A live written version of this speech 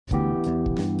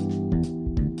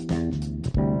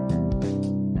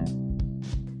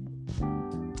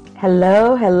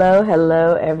Hello, hello,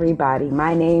 hello, everybody.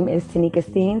 My name is Tanika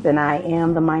Steens, and I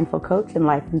am the Mindful Coach and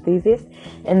Life Enthusiast,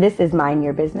 and this is Mind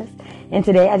Your Business. And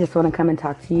today I just want to come and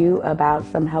talk to you about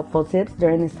some helpful tips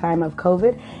during this time of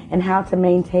COVID and how to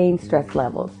maintain stress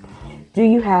levels. Do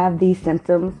you have these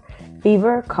symptoms?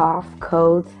 Fever, cough,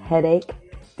 colds, headache,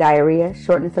 diarrhea,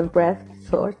 shortness of breath,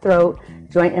 sore throat,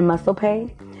 joint and muscle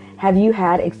pain? Have you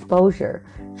had exposure,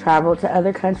 traveled to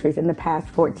other countries in the past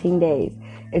 14 days,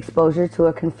 exposure to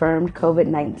a confirmed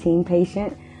COVID-19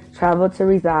 patient, traveled to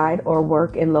reside or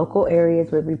work in local areas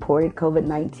with reported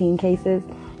COVID-19 cases,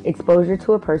 exposure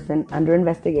to a person under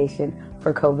investigation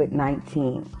for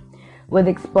COVID-19? With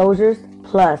exposures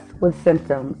plus with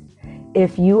symptoms,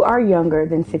 if you are younger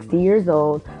than 60 years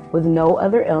old with no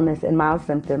other illness and mild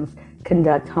symptoms,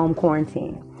 conduct home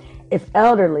quarantine. If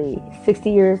elderly, 60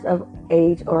 years of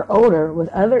age or older with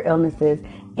other illnesses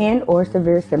and or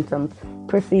severe symptoms,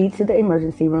 proceed to the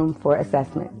emergency room for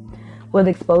assessment. With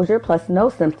exposure plus no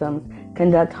symptoms,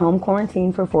 conduct home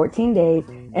quarantine for 14 days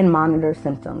and monitor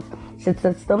symptoms. Should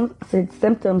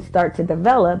symptoms start to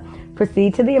develop,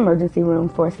 proceed to the emergency room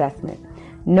for assessment.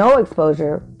 No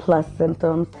exposure plus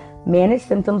symptoms, manage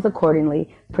symptoms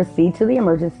accordingly, proceed to the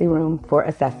emergency room for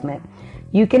assessment.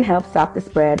 You can help stop the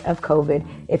spread of COVID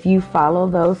if you follow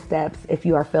those steps. If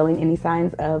you are feeling any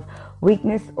signs of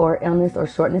weakness or illness or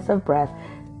shortness of breath,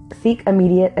 seek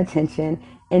immediate attention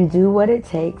and do what it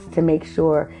takes to make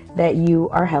sure that you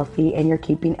are healthy and you're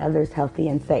keeping others healthy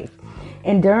and safe.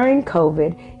 And during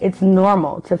COVID, it's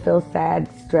normal to feel sad,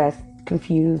 stressed,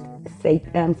 confused,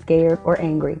 scared, or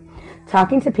angry.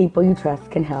 Talking to people you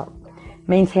trust can help.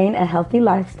 Maintain a healthy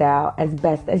lifestyle as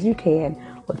best as you can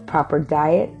with proper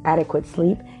diet, adequate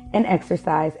sleep, and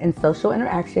exercise and social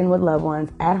interaction with loved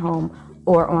ones at home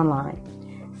or online.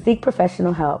 Seek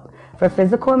professional help for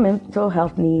physical and mental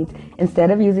health needs.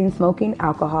 Instead of using smoking,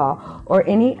 alcohol, or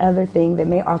any other thing that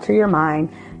may alter your mind,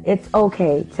 it's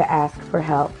okay to ask for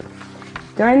help.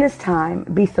 During this time,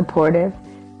 be supportive,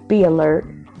 be alert,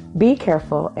 be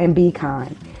careful, and be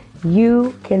kind.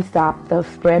 You can stop the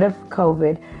spread of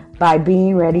COVID by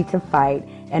being ready to fight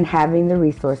and having the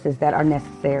resources that are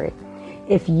necessary.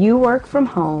 If you work from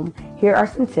home, here are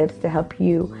some tips to help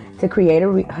you to create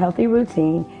a healthy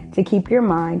routine to keep your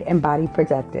mind and body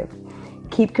productive.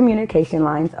 Keep communication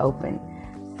lines open.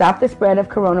 Stop the spread of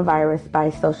coronavirus by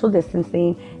social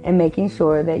distancing and making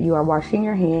sure that you are washing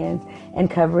your hands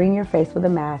and covering your face with a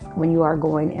mask when you are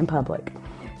going in public.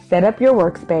 Set up your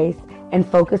workspace and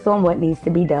focus on what needs to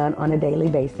be done on a daily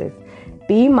basis.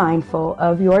 Be mindful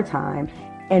of your time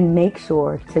and make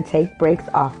sure to take breaks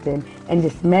often and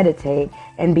just meditate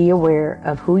and be aware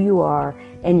of who you are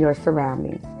and your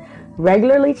surroundings.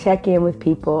 Regularly check in with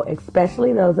people,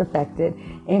 especially those affected.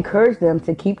 Encourage them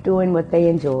to keep doing what they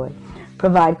enjoy.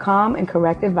 Provide calm and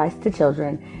correct advice to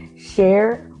children.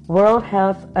 Share World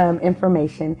Health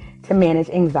information to manage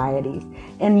anxieties.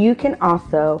 And you can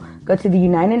also go to the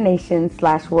United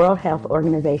Nations/World Health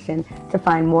Organization to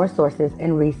find more sources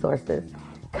and resources.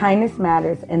 Kindness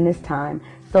matters in this time,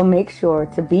 so make sure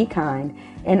to be kind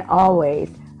and always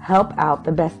help out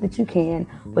the best that you can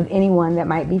with anyone that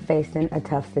might be facing a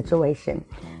tough situation.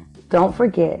 Don't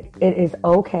forget, it is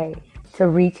okay to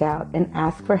reach out and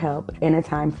ask for help in a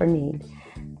time for need.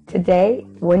 Today,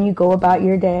 when you go about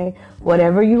your day,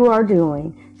 whatever you are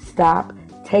doing, stop,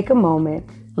 take a moment,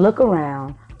 look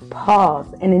around,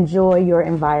 pause, and enjoy your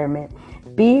environment.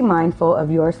 Be mindful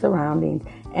of your surroundings,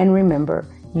 and remember,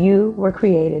 you were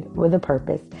created with a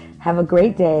purpose. Have a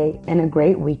great day and a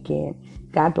great weekend.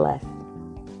 God bless.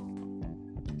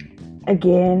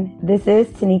 Again, this is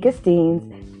Tanika Steens,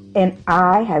 and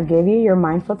I have given you your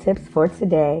mindful tips for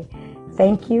today.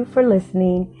 Thank you for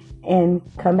listening, and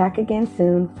come back again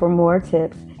soon for more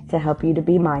tips to help you to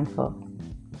be mindful.